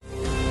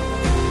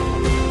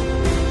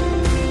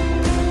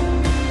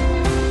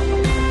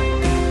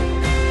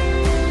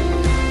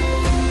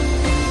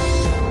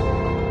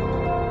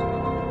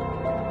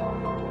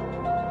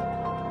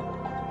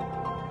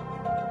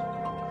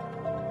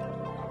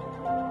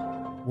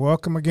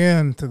Welcome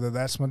again to the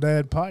That's My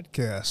Dad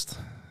podcast.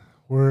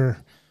 We're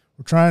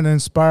trying to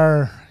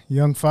inspire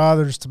young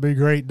fathers to be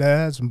great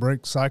dads and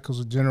break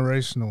cycles of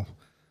generational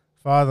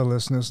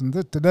fatherlessness. And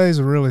today's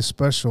a really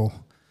special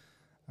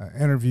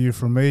interview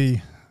for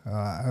me.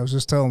 I was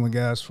just telling the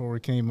guys before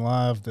we came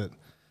live that,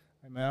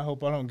 hey man, I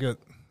hope I don't get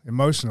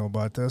emotional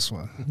about this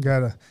one.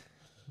 Got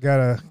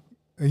a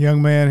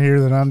young man here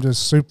that I'm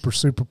just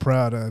super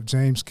proud of,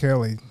 James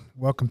Kelly.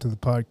 Welcome to the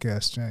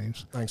podcast,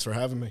 James. Thanks for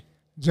having me.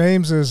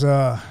 James is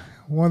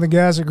one of the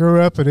guys that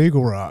grew up at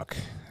Eagle Rock.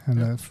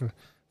 And for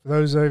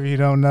those of you who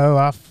don't know,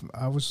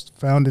 I was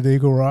founded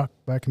Eagle Rock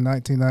back in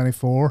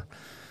 1994,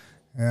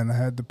 and I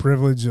had the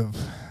privilege of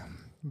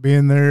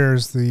being there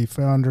as the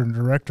founder and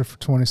director for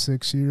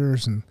 26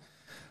 years, and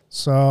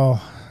saw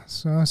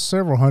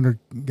several hundred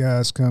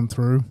guys come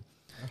through,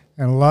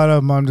 and a lot of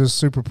them I'm just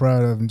super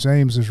proud of, and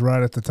James is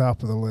right at the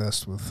top of the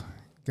list with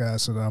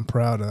guys that I'm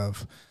proud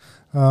of.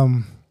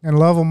 And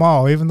love them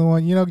all, even the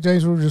one,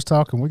 James, we were just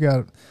talking, we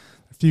got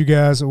a few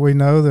guys that we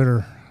know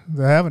that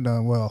haven't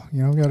done well.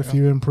 We got a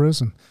few in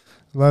prison.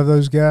 Love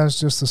those guys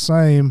just the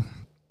same,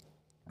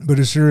 but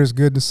it sure is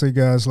good to see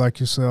guys like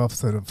yourself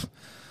that have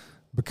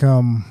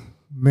become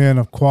men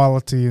of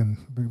quality and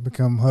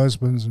become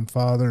husbands and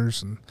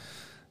fathers and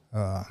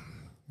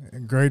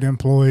great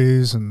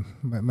employees. And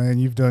man,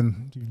 you've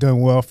done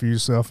well for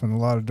yourself in a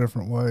lot of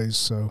different ways.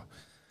 So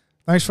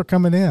thanks for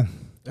coming in.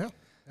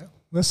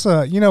 Let's, one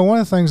of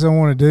the things I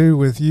want to do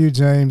with you,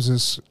 James,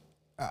 is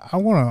I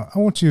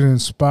want you to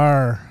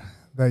inspire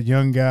that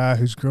young guy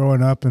who's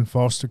growing up in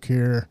foster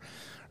care,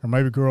 or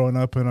maybe growing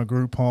up in a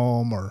group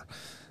home, or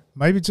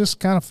maybe just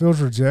kind of feels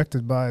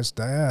rejected by his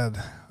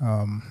dad.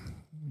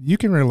 You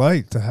can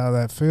relate to how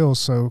that feels.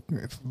 So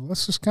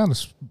let's just kind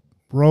of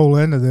roll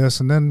into this,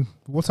 and then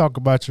we'll talk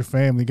about your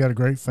family. You got a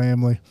great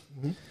family,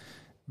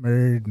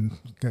 married and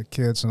got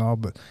kids and all,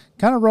 but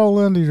kind of roll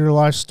into your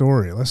life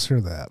story. Let's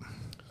hear that.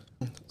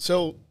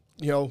 So,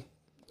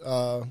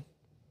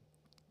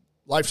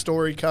 life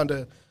story, kind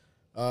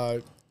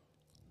of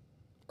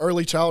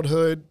early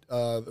childhood,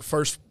 the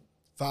first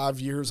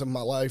 5 years of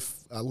my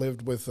life, I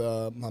lived with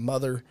my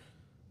mother,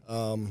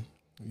 and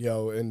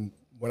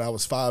when I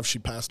was 5, she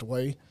passed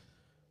away.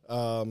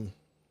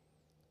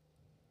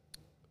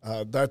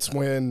 That's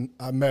when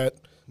I met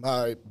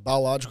my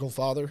biological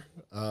father,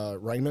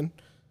 Raymond.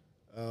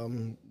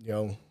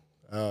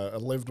 I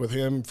lived with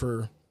him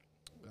for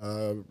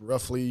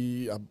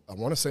roughly, I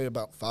want to say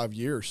about 5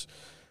 years.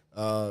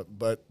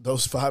 But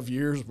those 5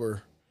 years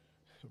were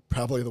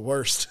probably the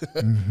worst.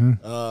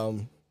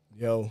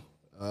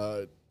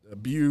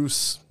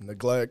 Abuse,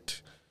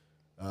 neglect,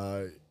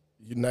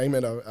 you name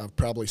it, I've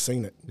probably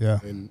seen it. Yeah.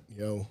 And,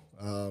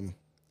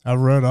 I've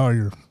read all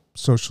your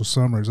social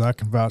summaries. I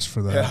can vouch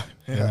for that.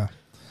 Yeah.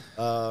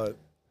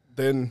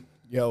 Then,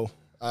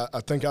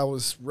 I think I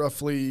was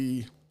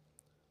roughly,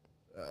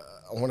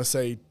 I want to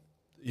say,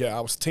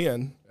 I was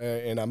 10,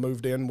 and I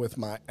moved in with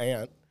my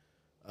aunt,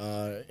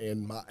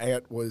 and my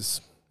aunt was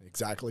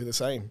exactly the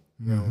same,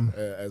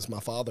 as my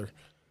father.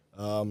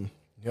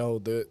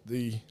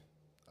 The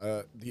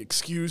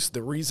excuse,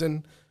 the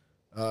reason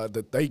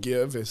that they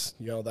give is,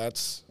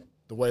 that's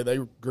the way they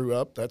grew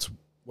up. That's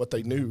what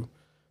they knew,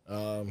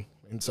 and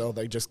so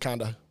they just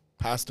kind of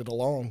passed it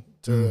along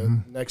to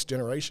the next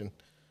generation.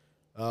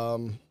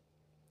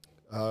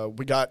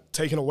 We got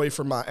taken away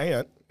from my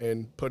aunt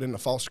and put into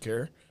foster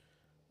care.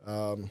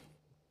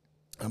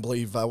 I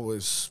believe I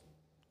was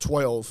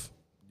 12,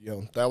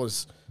 that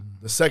was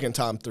the second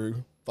time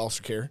through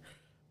foster care.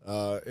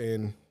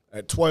 And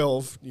at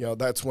 12,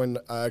 that's when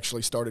I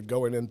actually started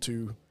going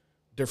into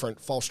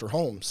different foster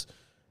homes.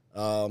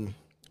 And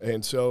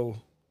so,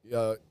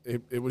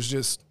 it was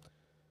just,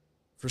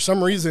 for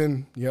some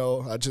reason,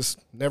 I just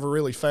never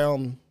really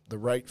found the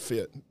right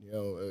fit,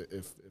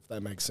 if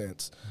that makes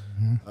sense.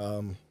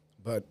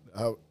 But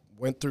I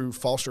went through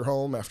foster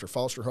home after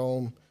foster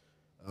home.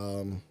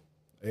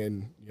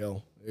 And,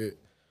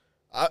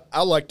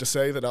 I like to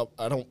say that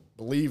I don't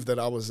believe that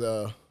I was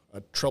a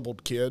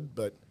troubled kid,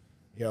 but,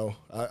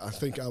 I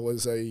think I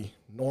was a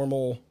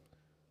normal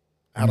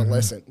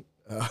adolescent.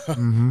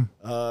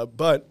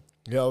 But,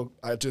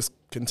 I just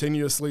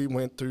continuously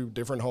went through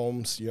different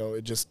homes.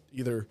 It just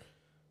either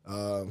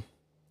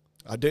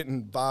I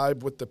didn't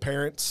vibe with the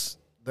parents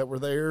that were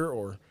there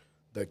or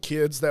the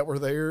kids that were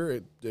there.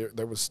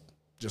 There was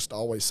just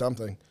always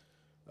something.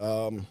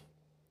 And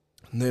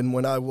then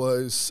when I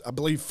was, I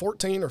believe,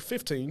 14 or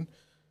 15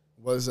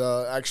 was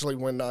actually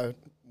when I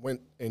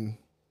went and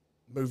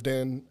moved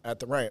in at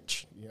the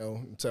ranch,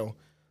 And so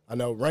I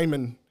know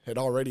Raymond had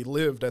already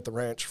lived at the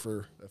ranch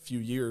for a few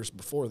years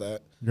before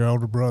that. Your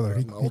older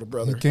brother. My older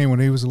brother. He came when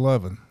he was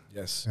 11.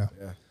 Yes.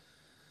 Yeah.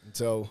 And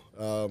so,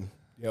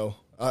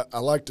 I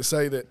like to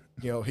say that,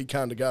 he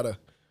kind of got a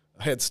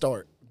head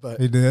start. But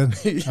he did.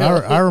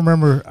 I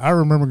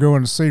remember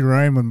going to see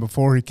Raymond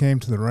before he came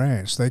to the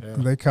ranch.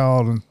 They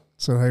called and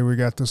said, "Hey, we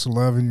got this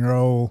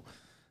 11-year-old,"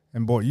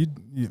 and boy,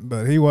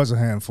 but he was a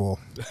handful.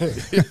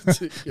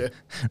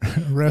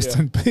 Rest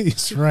in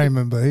peace,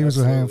 Raymond. But he was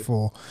a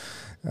handful.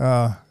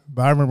 But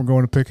I remember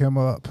going to pick him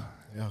up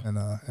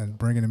Yeah. and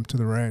bringing him to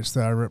the ranch.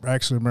 That I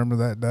actually remember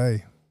that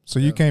day. So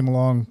you came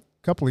along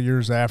a couple of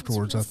years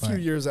afterwards, I think. A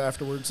few years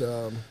afterwards.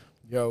 I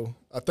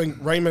think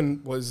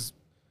Raymond was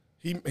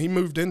he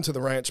moved into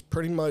the ranch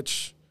pretty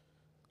much,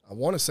 I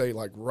want to say,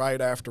 like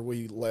right after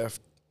we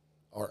left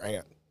our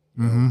aunt.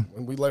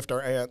 When we left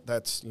our aunt,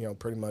 that's,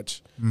 pretty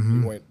much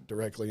we went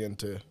directly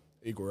into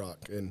Eagle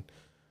Rock. And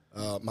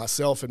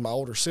myself and my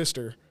older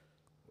sister,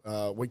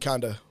 we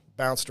kind of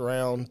bounced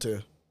around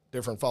to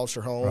different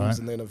foster homes. Right.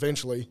 And then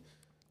eventually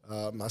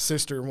my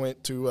sister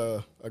went to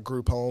a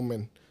group home,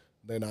 and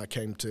then I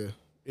came to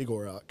Eagle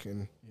Rock.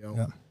 And,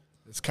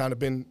 it's kind of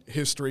been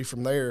history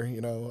from there.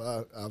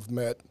 I've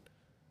met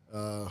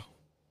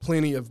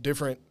plenty of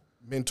different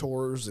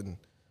mentors and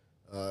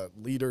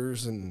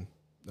leaders and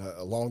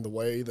along the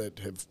way that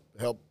have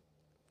helped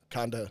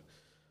kind of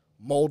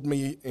mold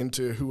me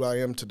into who I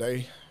am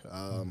today.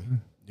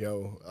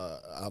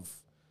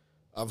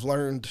 I've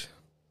learned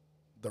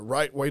the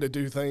right way to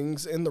do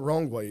things and the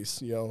wrong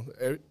ways.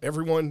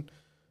 Everyone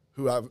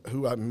who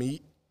I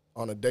meet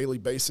on a daily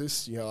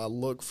basis, I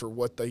look for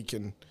what they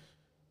can,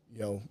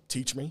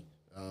 teach me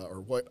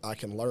or what I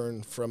can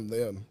learn from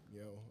them.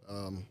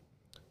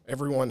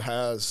 Everyone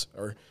has,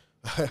 or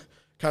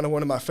kind of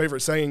one of my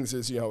favorite sayings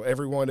is,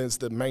 everyone is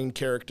the main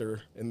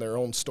character in their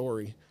own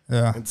story.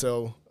 Yeah. And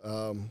so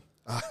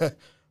I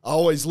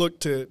always look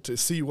to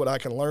see what I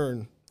can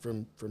learn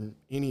from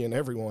any and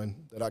everyone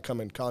that I come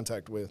in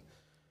contact with.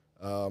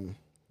 And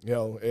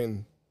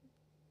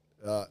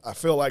I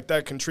feel like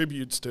that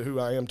contributes to who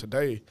I am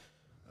today.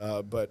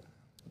 But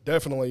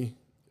definitely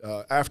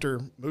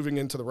after moving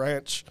into the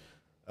ranch,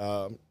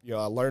 I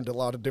learned a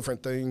lot of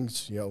different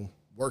things.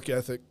 Work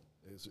ethic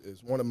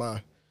is one of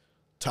my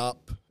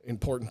top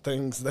important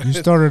things. That you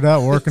started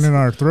out working in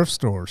our thrift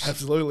stores.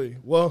 Absolutely.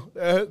 Well,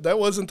 that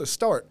wasn't the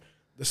start.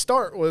 The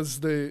start was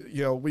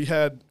we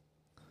had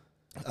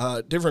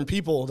different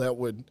people that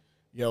would,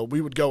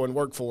 we would go and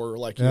work for.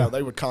 Like,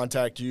 they would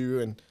contact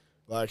you and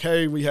like,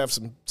 hey, we have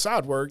some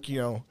side work,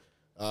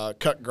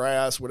 cut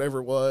grass, whatever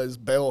it was,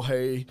 bale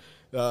hay.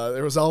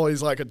 There was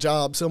always like a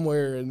job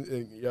somewhere.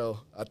 And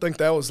I think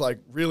that was like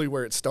really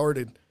where it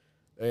started.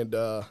 And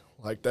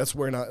that's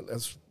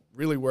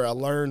really where I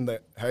learned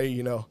that,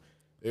 hey,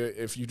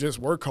 if you just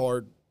work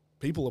hard,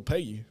 people will pay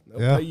you.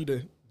 They'll pay you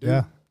to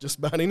do just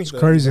about anything. It's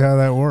crazy how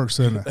that works,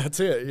 isn't it? That's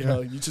it.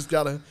 You just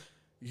gotta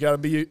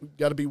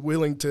be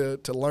willing to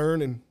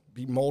learn and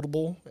be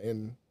moldable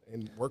and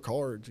work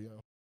hard.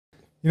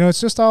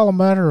 It's just all a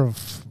matter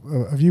of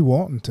you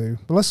wanting to.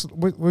 But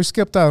we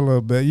skipped out a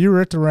little bit. You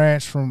were at the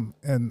ranch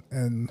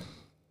and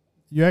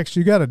you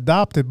actually got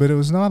adopted, but it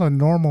was not a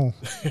normal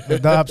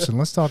adoption.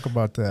 Let's talk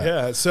about that.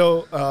 Yeah.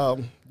 So,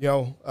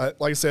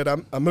 like I said,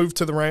 I moved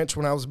to the ranch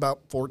when I was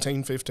about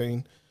 14,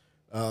 15.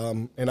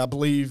 And I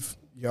believe,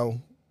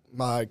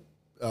 my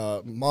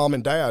mom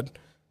and dad,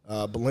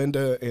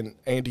 Belinda and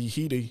Andy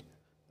Heedy,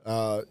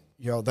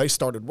 they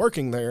started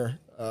working there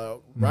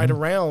right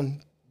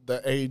around the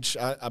age,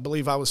 I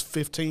believe I was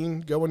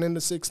 15 going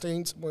into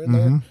 16, somewhere in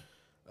there.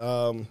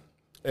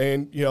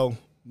 And,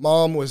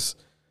 Mom was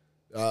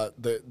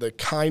the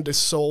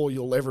kindest soul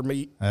you'll ever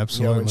meet.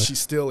 Absolutely. And she's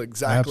still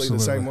exactly the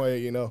same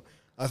way,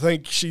 I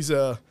think she's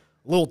a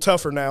little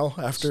tougher now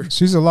after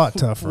she's a lot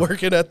tougher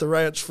working at the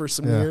ranch for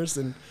some years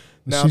and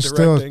now she's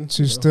directing.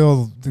 She's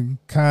still the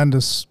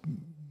kindest,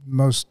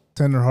 most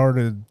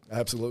tenderhearted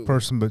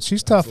person, but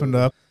she's toughened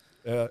up.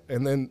 Yeah,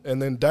 and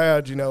then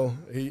Dad,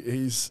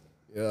 he's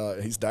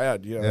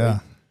Dad.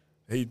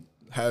 He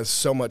has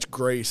so much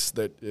grace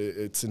that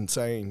it's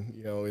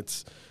insane.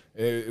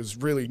 It was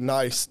really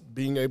nice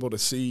being able to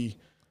see.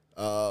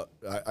 I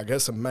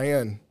guess a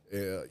man.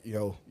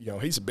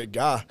 He's a big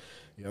guy.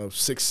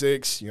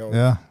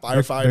 6'6".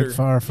 Firefighter. Big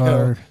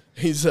firefighter.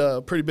 He's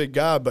a pretty big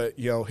guy, but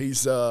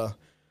he's not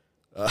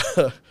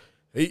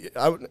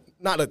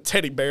a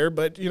teddy bear,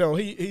 but he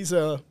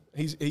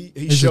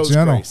shows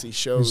grace. He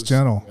shows he's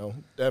gentle.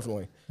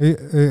 Definitely.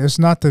 It's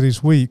not that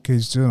he's weak;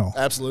 he's gentle.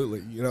 Absolutely.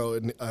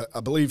 And I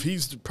believe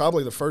he's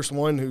probably the first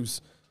one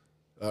who's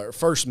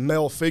first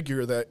male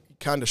figure that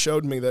kind of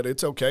showed me that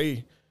it's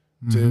okay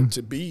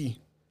to be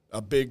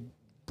a big,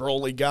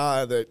 burly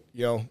guy that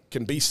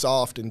can be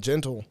soft and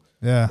gentle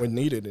when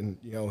needed, and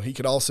he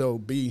could also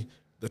be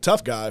the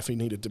tough guy if he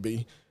needed to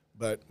be.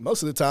 But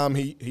most of the time,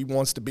 he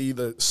wants to be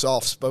the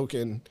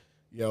soft-spoken,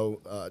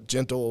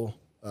 gentle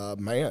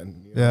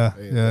man.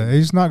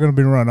 He's not going to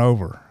be run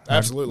over.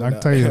 Absolutely, I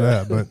can tell you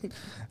that. But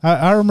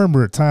I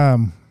remember a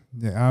time.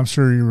 Yeah, I'm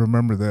sure you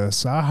remember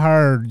this. I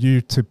hired you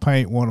to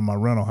paint one of my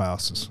rental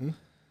houses.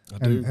 I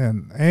do.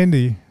 And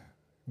Andy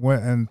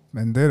went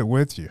and did it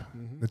with you.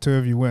 The two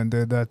of you went and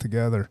did that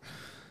together,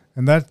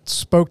 and that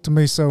spoke to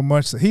me so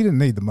much that he didn't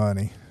need the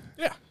money.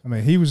 Yeah, I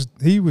mean, he was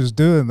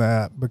doing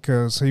that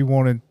because he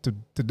wanted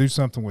to do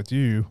something with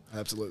you.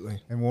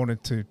 Absolutely. And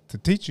wanted to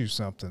teach you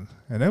something.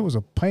 And it was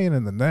a pain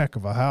in the neck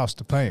of a house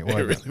to paint,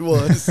 wasn't it? It really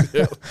was.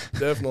 Yeah,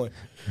 definitely.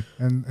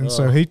 And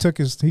so he took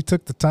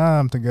the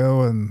time to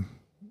go and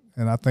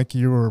I think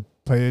you were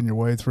paying your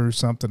way through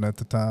something at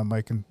the time,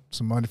 making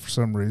some money for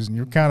some reason.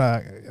 You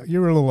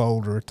were a little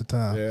older at the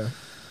time. Yeah.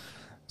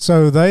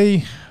 So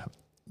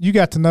you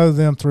got to know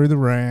them through the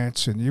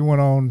ranch, and you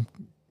went on,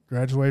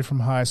 graduated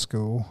from high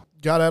school.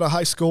 Got out of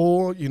high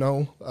school,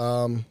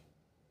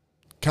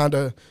 kind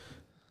of.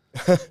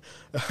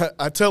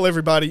 I tell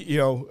everybody,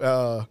 it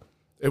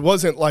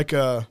wasn't like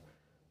a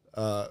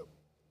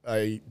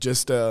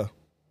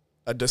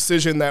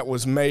decision that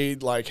was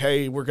made like,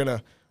 hey, we're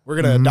gonna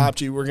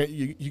adopt you.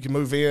 You can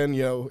move in.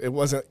 It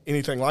wasn't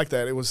anything like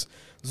that. It was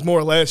more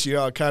or less,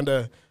 kind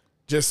of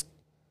just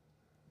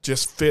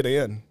fit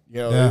in.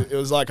 It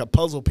was like a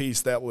puzzle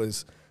piece that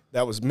was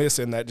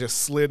missing, that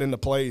just slid into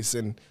place.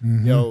 And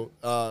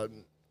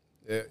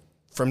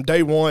from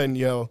day one,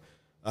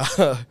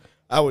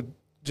 I would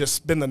just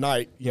spend the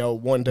night,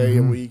 one day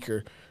a week,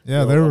 or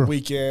there a were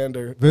weekend,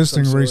 or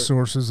visiting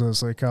resources, as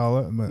they call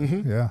it. But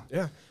yeah.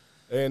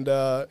 And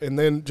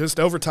then just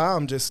over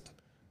time, just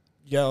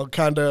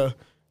kind of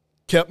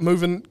kept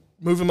moving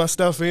my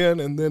stuff in,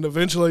 and then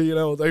eventually,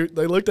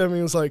 they looked at me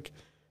and was like,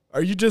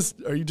 Are you just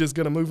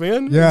gonna move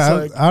in?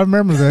 Yeah, I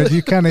remember that.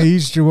 You kind of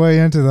eased your way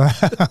into the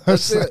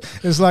house.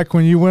 It's like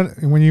when you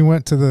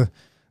went to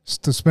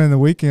spend the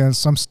weekend,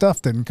 some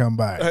stuff didn't come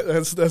back.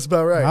 That's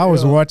about right. I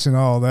was watching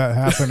all that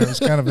happen. It was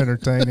kind of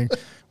entertaining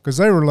because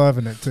they were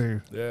loving it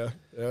too. Yeah.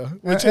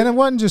 And it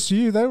wasn't just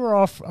you. They were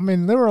off. I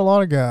mean, there were a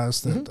lot of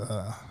guys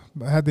that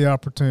had the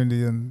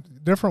opportunity, and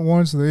different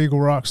ones of the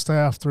Eagle Rock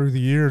staff through the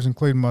years,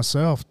 including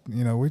myself.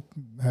 We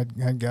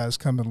had guys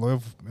come and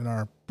live in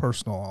our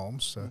personal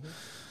homes. So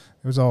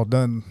it was all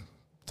done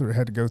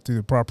had to go through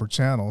the proper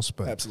channels.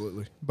 But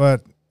absolutely.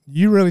 But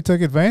you really took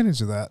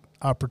advantage of that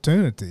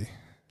opportunity.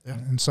 Yeah.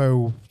 And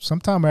so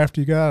sometime after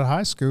you got out of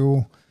high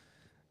school,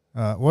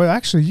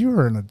 actually you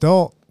were an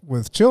adult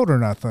with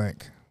children, I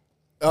think.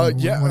 I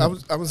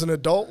was an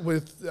adult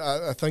with,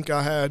 I think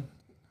I had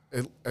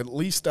at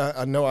least,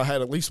 I know I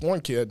had at least one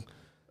kid.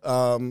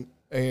 And,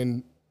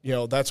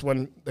 that's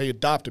when they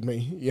adopted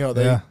me.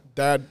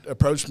 Dad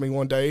approached me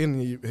one day,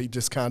 and he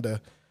just kind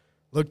of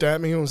looked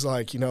at me and was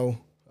like,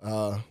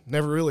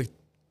 never really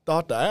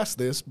thought to ask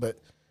this, but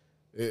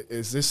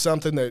is this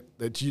something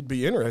that you'd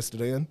be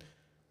interested in?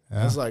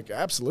 Yeah. I was like,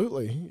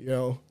 absolutely.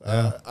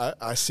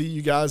 I see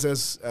you guys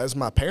as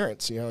my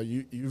parents.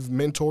 You've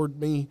mentored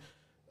me.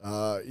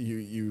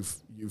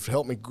 You've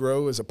helped me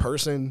grow as a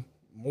person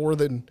more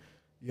than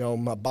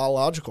my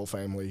biological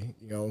family.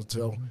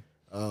 So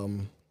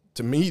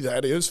to me,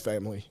 that is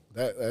family.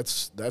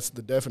 That's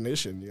the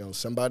definition.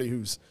 Somebody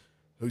who's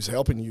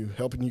helping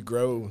you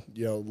grow.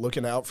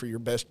 Looking out for your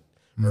best,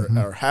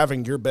 or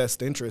having your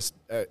best interest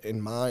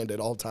in mind at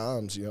all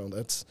times.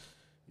 That's.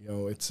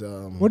 It's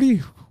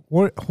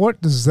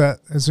what does that?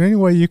 Is there any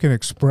way you can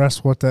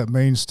express what that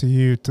means to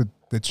you?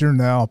 That you're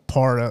now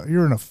part of?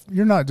 You're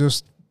not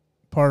just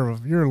part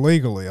of. You're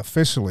legally,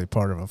 officially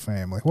part of a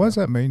family. What does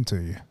that mean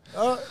to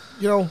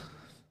you?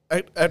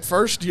 At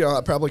first,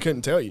 I probably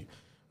couldn't tell you.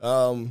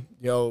 When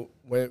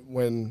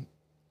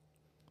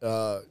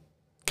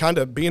kind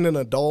of being an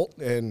adult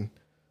and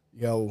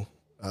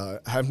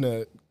having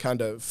to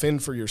kind of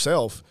fend for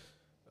yourself,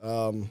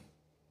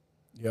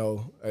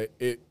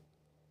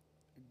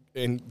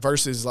 and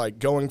versus like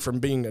going from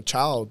being a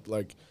child,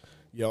 like,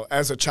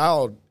 as a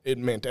child, it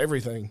meant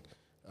everything.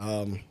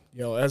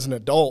 As an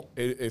adult,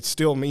 it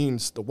still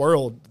means the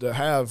world to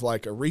have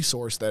like a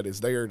resource that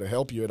is there to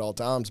help you at all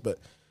times. But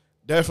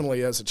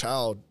definitely as a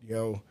child,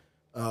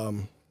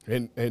 and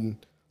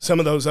some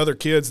of those other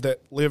kids that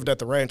lived at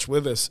the ranch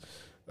with us,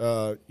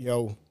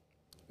 will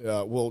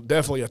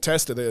definitely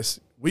attest to this.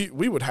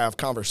 We would have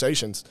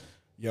conversations,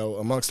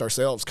 amongst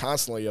ourselves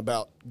constantly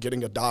about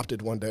getting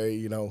adopted one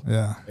day,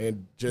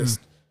 and just,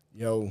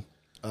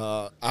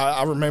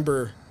 I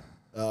remember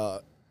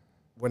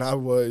when I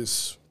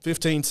was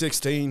 15,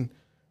 16,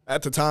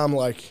 at the time,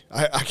 like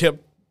I kept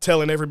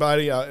telling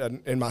everybody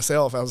and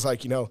myself, I was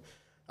like,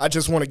 I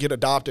just want to get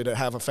adopted and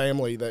have a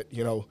family that,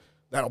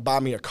 that'll buy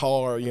me a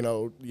car,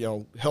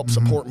 help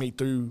support me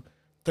through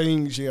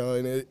things,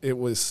 and it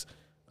was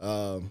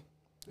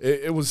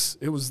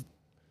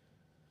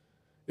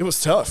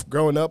tough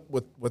growing up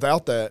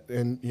without that.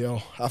 And,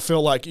 I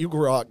feel like Eagle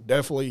Rock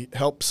definitely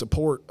helped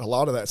support a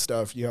lot of that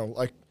stuff.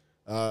 Like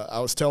I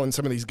was telling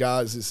some of these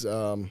guys is,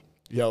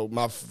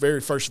 my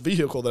very first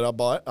vehicle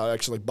that I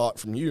actually bought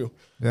from you,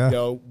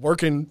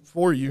 working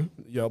for you,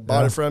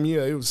 bought it from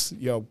you. It was,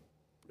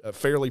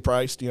 fairly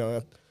priced,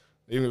 it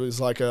was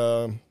like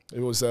it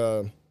was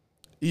a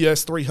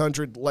ES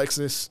 300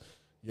 Lexus.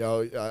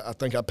 I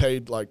think I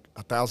paid like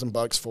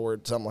 $1,000 for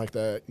it, something like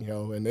that.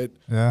 And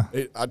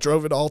I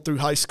drove it all through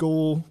high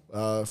school,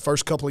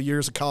 first couple of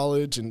years of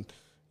college, and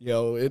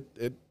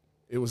it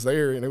was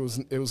there, and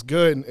it was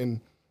good.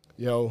 And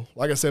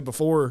like I said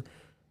before,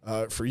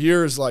 for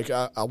years, like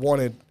I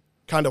wanted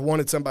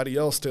somebody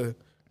else to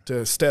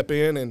step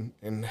in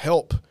and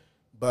help,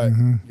 but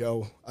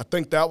I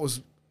think that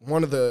was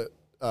one of the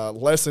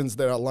lessons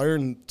that I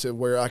learned to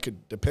where I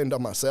could depend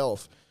on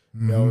myself.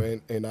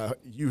 And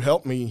you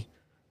helped me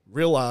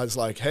realize,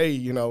 like, hey,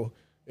 in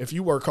if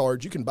you work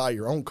hard, you can buy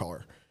your own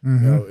car.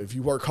 Mm-hmm. You know, if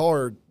you work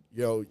hard,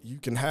 you know, you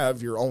can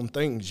have your own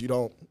things. You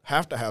don't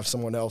have to have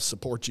someone else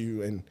support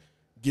you and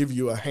give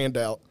you a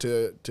handout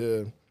to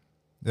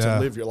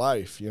live your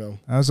life, you know.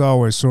 That's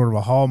always sort of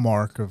a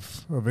hallmark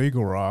of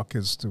Eagle Rock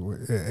is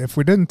if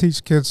we didn't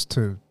teach kids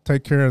to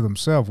take care of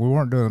themselves, we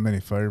weren't doing them any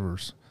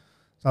favors.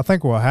 So I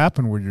think what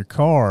happened with your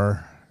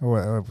car,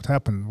 what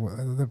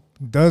happened,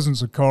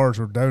 dozens of cars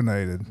were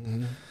donated.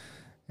 Mm-hmm.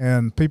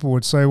 And people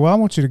would say, well, I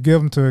want you to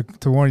give them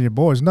to one of your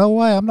boys. No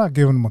way, I'm not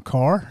giving them a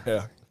car.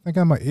 Yeah. Think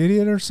I'm an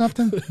idiot or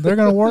something? They're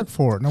going to work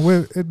for it. Now,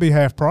 it'd be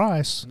half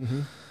price,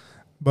 mm-hmm.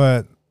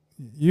 but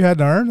you had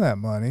to earn that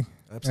money.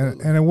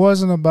 Absolutely. And it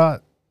wasn't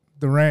about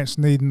the ranch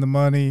needing the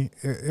money.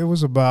 It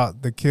was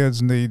about the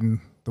kids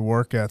needing the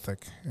work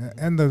ethic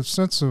and the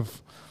sense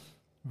of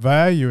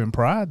value and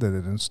pride that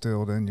it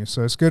instilled in you.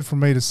 So it's good for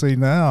me to see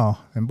now.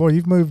 And, boy,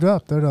 you've moved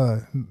up. There's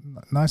a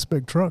nice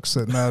big truck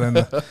sitting out in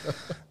the –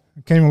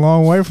 came a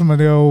long way from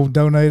the old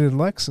donated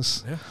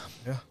Lexus. Yeah,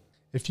 yeah.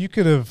 If you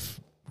could have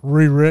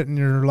rewritten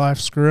your life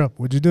script,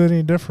 would you do it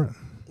any different?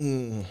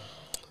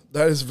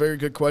 That is a very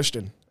good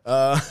question.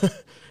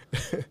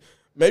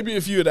 Maybe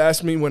if you had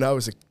asked me when I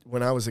was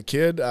a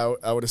kid, I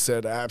would have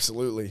said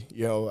absolutely.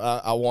 You know,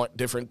 I want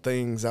different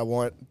things. I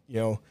want,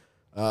 you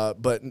know,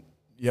 but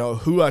you know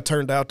who I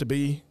turned out to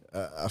be.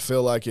 I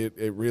feel like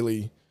it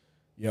really,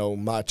 you know,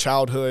 my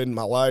childhood,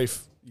 my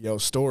life, you know,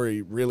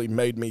 story really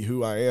made me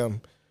who I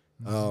am.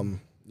 You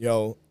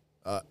know,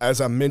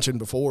 as I mentioned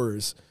before,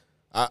 is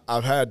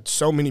I've had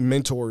so many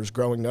mentors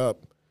growing up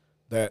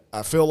that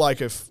I feel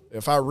like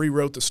if I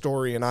rewrote the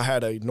story and I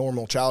had a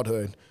normal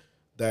childhood,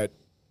 that,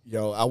 you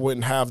know, I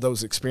wouldn't have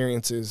those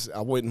experiences.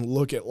 I wouldn't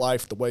look at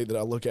life the way that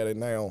I look at it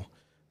now.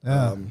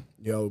 Yeah.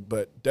 You know,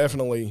 but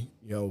definitely,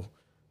 you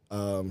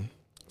know,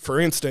 for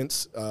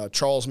instance,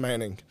 Charles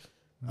Manning,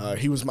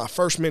 he was my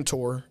first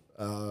mentor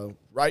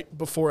right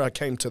before I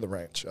came to the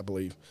ranch, I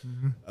believe.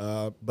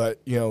 Mm-hmm. But,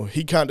 you know,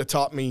 he kind of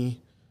taught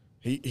me,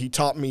 he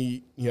taught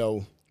me, you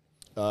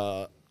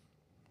know,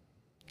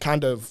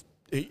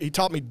 he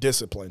taught me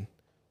discipline,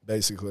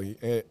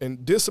 basically,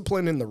 and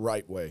discipline in the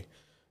right way,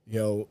 you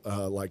know,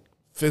 like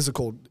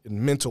physical and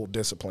mental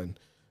discipline.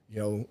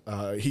 You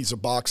know, he's a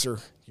boxer.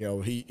 You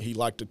know, he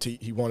liked to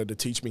he wanted to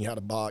teach me how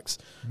to box.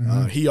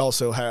 Mm-hmm. He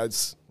also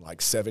has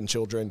like 7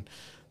 children,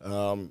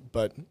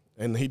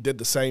 and he did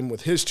the same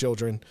with his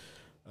children.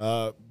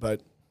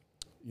 But,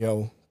 you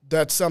know,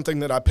 that's something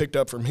that I picked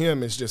up from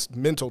him is just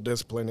mental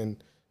discipline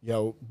and, you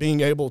know,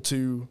 being able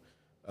to,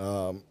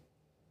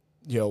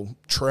 you know,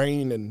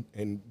 train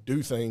and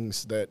do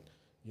things that,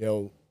 you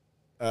know,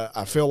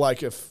 I feel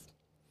like if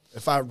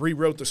I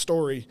rewrote the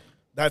story,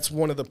 that's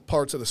one of the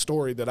parts of the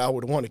story that I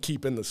would want to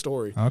keep in the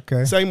story.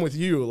 Okay. Same with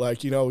you.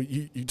 Like, you know,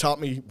 you taught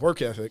me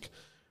work ethic.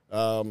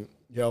 You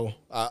know,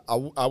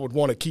 I would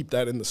want to keep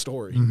that in the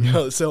story. Mm-hmm. You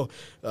know, so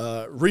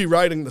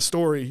rewriting the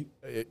story,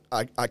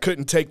 I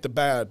couldn't take the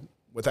bad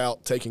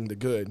without taking the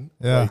good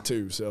way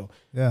too. So,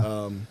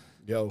 yeah.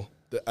 You know,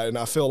 and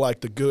I feel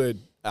like the good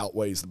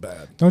outweighs the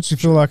bad. Don't you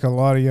feel like a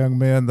lot of young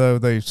men, though,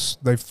 they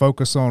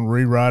focus on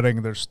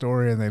rewriting their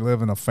story and they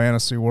live in a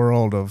fantasy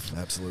world of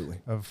absolutely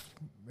of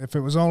if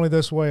it was only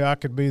this way, I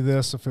could be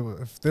this.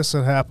 If this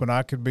had happened,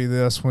 I could be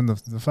this. When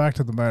the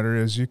fact of the matter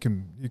is, you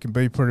can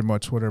be pretty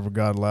much whatever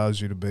God allows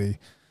you to be,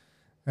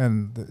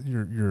 and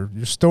your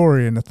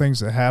story and the things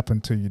that happen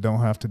to you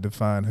don't have to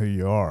define who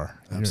you are.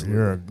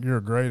 Absolutely. You're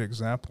a great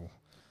example.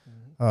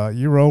 Mm-hmm.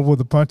 You rolled with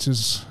the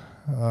punches.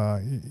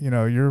 You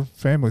know, your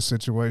family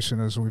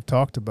situation, as we've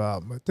talked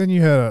about, but then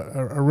you had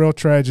a real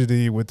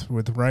tragedy with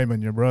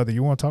Raymond, your brother.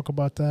 You want to talk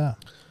about that?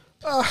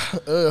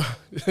 Yeah,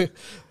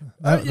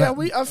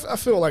 I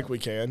feel like we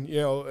can.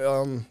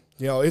 You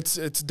know,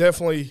 it's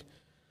definitely.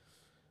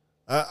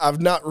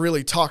 I've not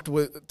really talked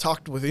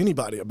with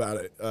anybody about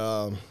it.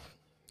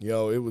 You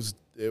know, it was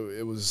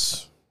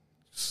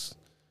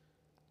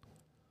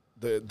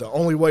the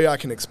only way I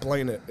can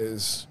explain it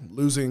is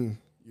losing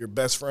your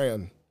best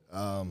friend.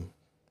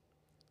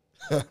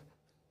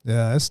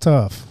 Yeah, it's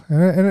tough,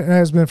 and it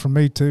has been for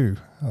me too,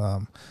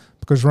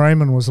 because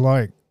Raymond was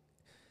like,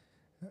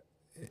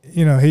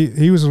 you know,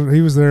 he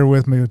was there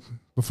with me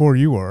before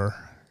you were,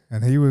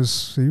 and he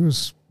was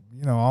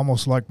you know,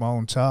 almost like my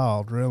own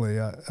child, really.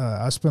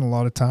 I spent a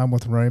lot of time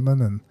with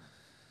Raymond,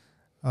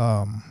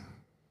 and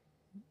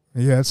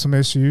he had some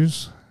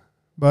issues,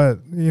 but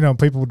you know,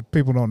 people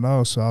don't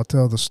know, so I'll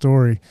tell the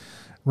story.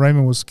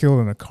 Raymond was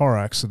killed in a car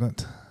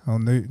accident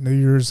on New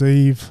Year's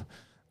Eve.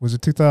 Was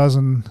it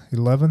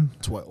 2011?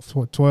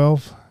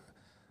 12.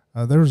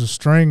 There was a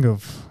string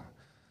of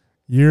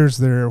years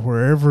there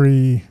where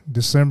every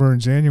December and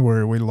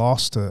January we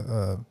lost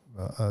a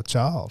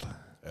child.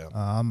 Yeah.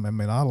 I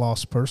mean, I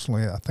lost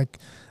personally. I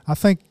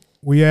think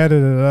we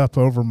added it up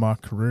over my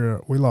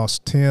career. We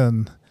lost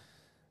 10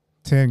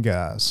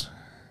 guys,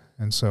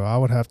 and so I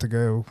would have to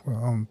go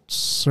on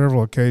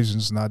several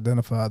occasions and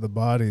identify the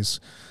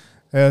bodies.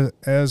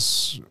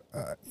 As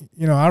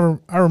you know,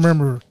 I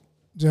remember.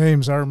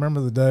 James, I remember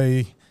the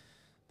day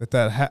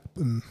that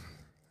happened.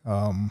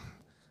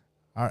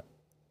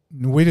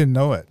 We didn't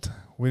know it.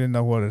 we didn't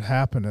know what had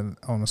happened. And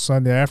on a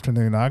Sunday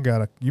afternoon,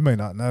 you may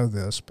not know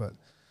this, but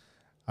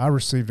I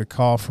received a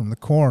call from the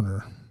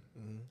coroner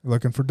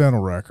looking for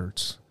dental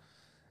records.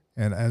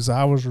 And as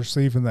I was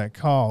receiving that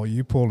call,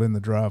 you pulled in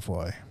the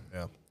driveway.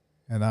 Yeah.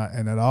 And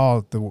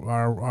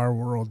our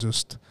world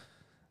just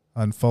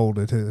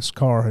unfolded. His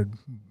car had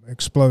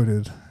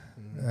exploded,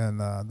 and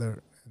they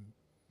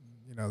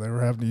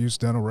were having to use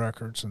dental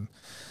records. And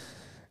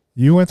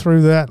you went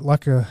through that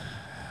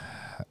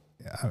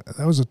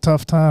that was a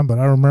tough time, but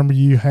I remember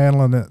you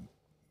handling it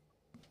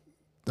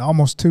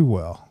almost too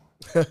well.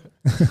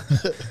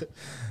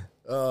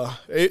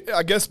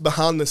 I guess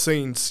behind the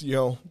scenes,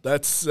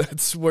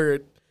 that's where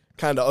it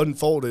kind of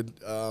unfolded.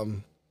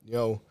 It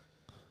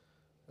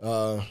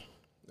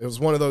was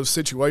one of those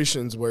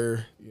situations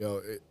where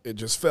it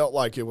just felt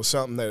like it was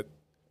something that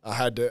I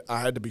had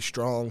to be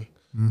strong.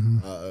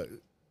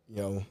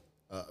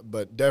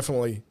 But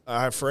definitely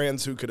I have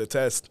friends who could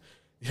attest.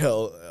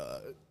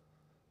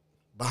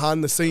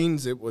 Behind the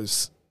scenes, it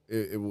was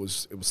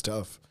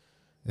tough.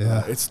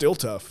 Yeah, it's still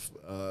tough.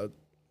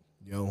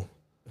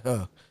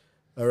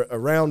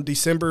 Around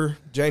December,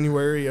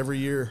 January every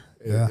year,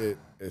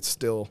 it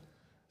still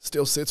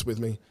sits with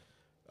me.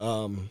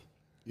 I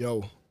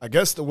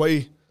guess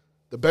the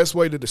best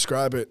way to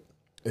describe it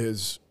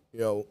is,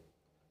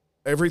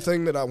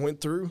 everything that I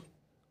went through,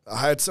 I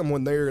had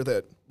someone there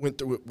that went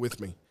through it with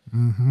me.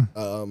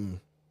 And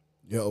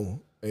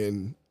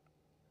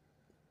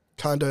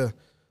kind of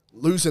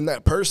losing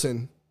that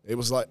person, it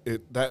was like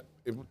it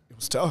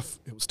was tough.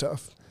 It was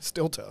tough. It's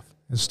still tough.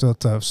 It's still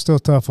tough. Still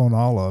tough on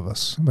all of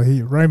us. But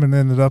Raymond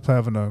ended up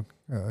having a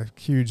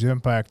huge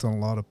impact on a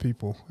lot of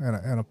people in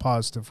a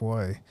positive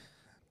way.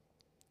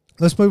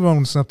 Let's move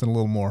on to something a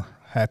little more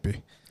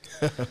happy.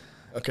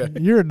 Okay.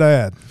 You're a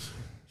dad.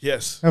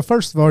 Yes. Now,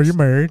 first of all, you're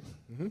married.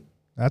 Mm-hmm.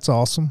 That's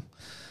awesome.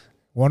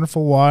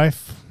 Wonderful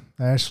wife,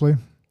 Ashley.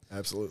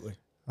 Absolutely.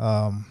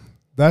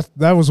 That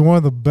was one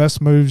of the best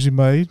moves you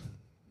made,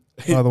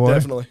 by the way.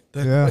 Definitely.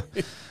 Yeah.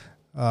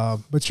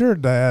 But you're a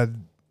dad.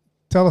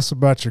 Tell us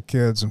about your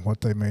kids and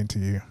what they mean to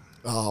you.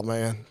 Oh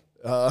man,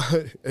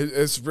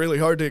 it's really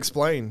hard to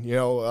explain. They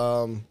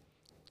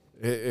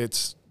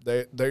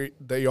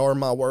are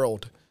my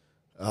world.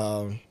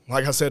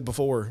 Like I said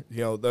before,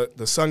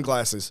 the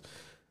sunglasses,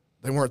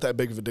 they weren't that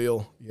big of a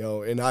deal.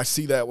 And I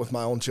see that with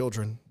my own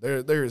children.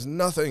 There is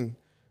nothing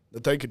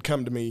that they could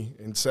come to me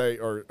and say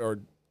or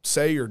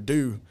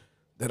do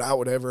that I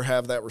would ever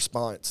have that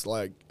response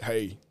like,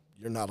 "Hey,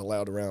 you're not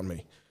allowed around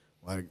me."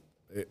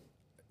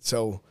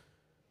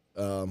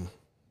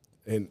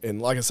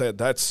 And like I said,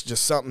 that's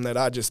just something that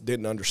I just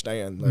didn't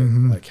understand.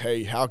 Like,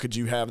 hey, how could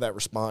you have that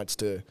response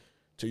to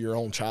your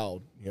own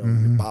child, your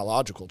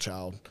biological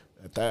child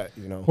at that,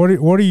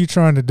 What are you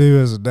trying to do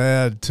as a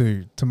dad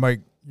to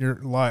make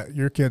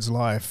your kid's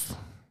life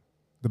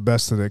the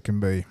best that it can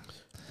be?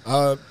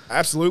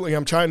 Absolutely.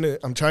 I'm trying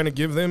to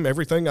give them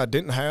everything I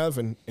didn't have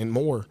and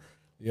more,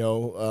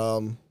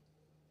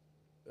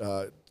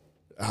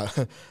 I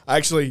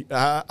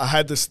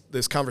had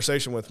this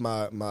conversation with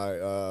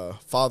my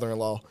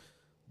father-in-law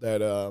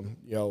that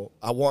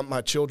I want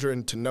my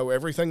children to know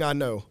everything I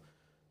know,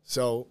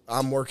 so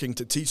I'm working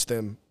to teach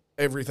them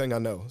everything I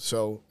know.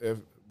 So if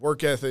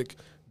work ethic,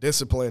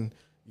 discipline,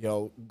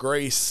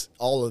 grace,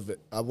 all of it,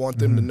 I want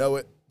them to know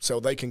it so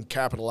they can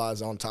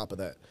capitalize on top of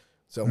that.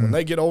 So when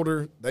they get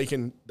older, they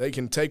can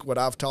take what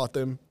I've taught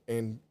them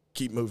and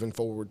keep moving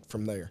forward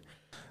from there.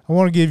 I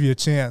want to give you a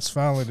chance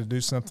finally to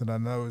do something I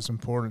know is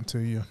important to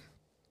you.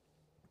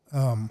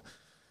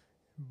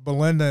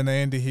 Belinda and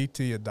Andy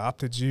Heaty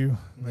adopted you,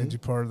 made you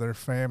part of their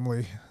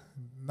family,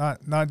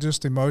 not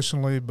just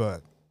emotionally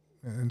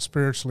and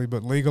spiritually,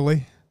 but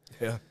legally.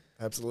 Yeah,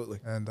 absolutely.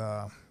 And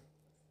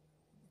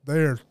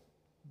they're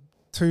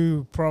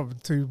probably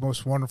two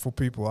most wonderful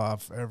people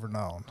I've ever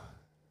known.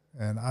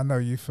 And I know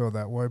you feel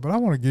that way, but I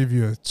want to give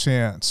you a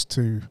chance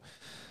to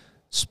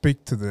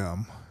speak to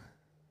them.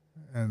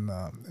 And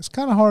it's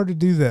kind of hard to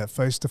do that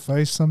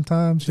face-to-face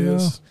sometimes,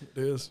 It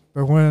is.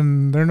 But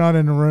when they're not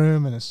in the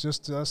room and it's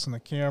just us and the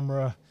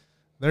camera,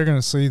 they're going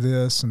to see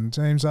this. And,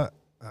 James, I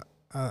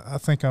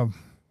think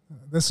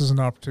this is an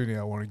opportunity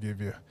I want to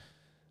give you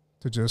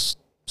to just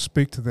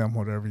speak to them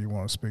whatever you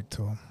want to speak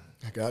to them.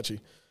 I got you.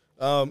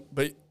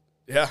 But,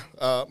 yeah,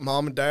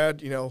 Mom and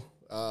Dad,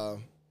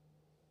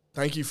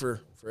 thank you for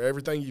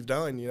everything you've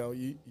done.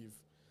 You've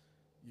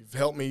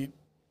helped me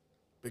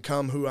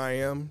become who I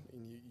am.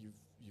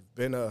 You've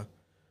been a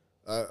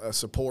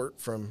support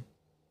from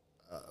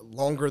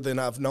longer than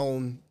I've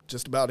known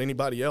just about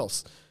anybody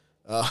else.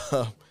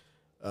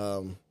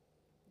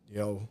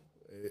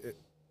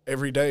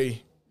 Every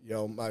day,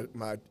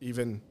 my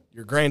even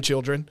your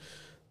grandchildren,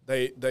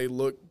 they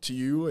look to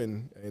you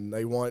and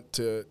they want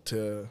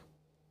to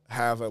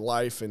have a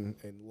life and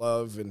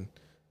love and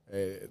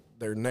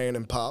their nan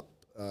and pop.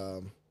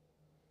 But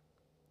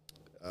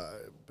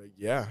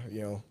yeah,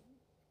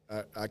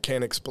 I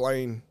can't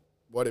explain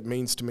what it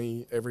means to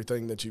me,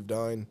 everything that you've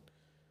done.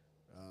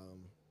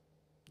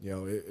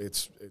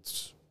 It's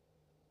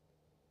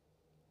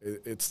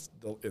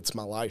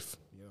my life.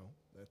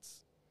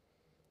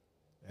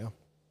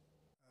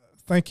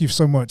 thank you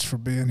so much for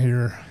being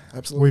here.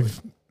 Absolutely.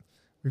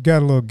 We've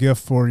got a little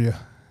gift for you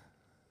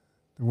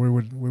that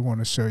we want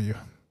to show you.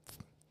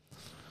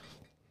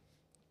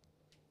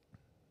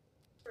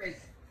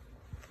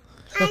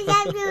 I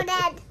love you,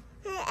 Dad.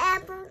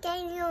 Apple,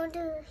 can you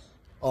do?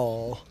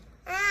 Oh.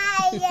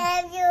 I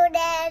love you,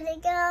 Dad.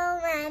 Go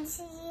much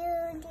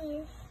you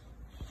do.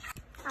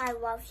 I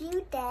love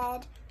you,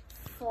 Dad,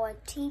 for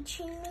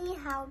teaching me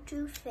how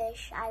to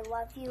fish. I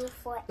love you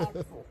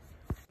forever.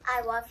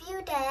 I love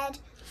you, Dad,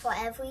 for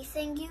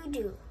everything you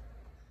do.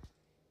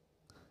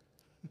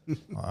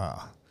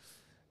 Wow.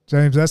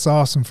 James, that's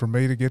awesome for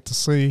me to get to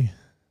see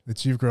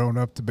that you've grown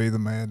up to be the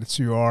man that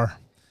you are.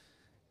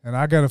 And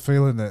I got a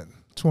feeling that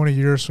 20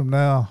 years from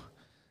now,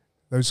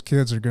 those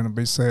kids are going to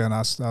be saying,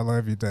 I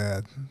love you,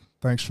 Dad.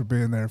 Thanks for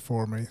being there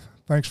for me.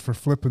 Thanks for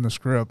flipping the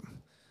script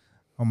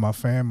on my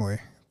family.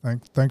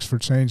 Thanks for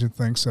changing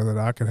things so that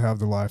I could have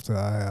the life that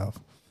I have.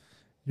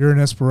 You're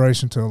an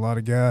inspiration to a lot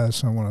of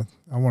guys. I want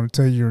to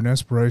tell you, you're an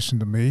inspiration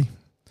to me.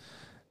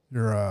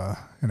 You're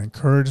an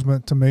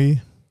encouragement to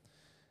me.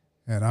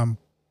 And I'm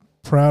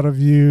proud of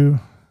you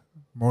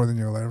more than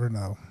you'll ever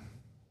know.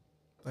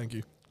 Thank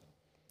you.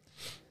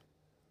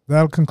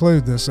 That'll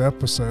conclude this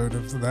episode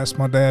of the That's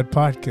My Dad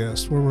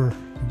podcast, where we're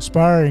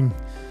inspiring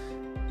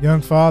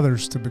young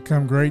fathers to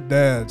become great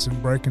dads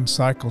and breaking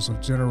cycles of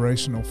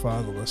generational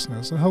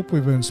fatherlessness. I hope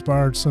we've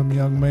inspired some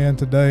young man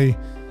today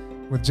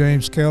with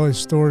James Kelly's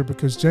story,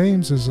 because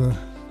James is a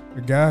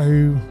guy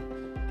who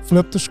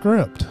flipped the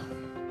script,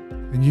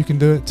 and you can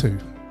do it too.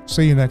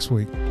 See you next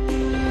week.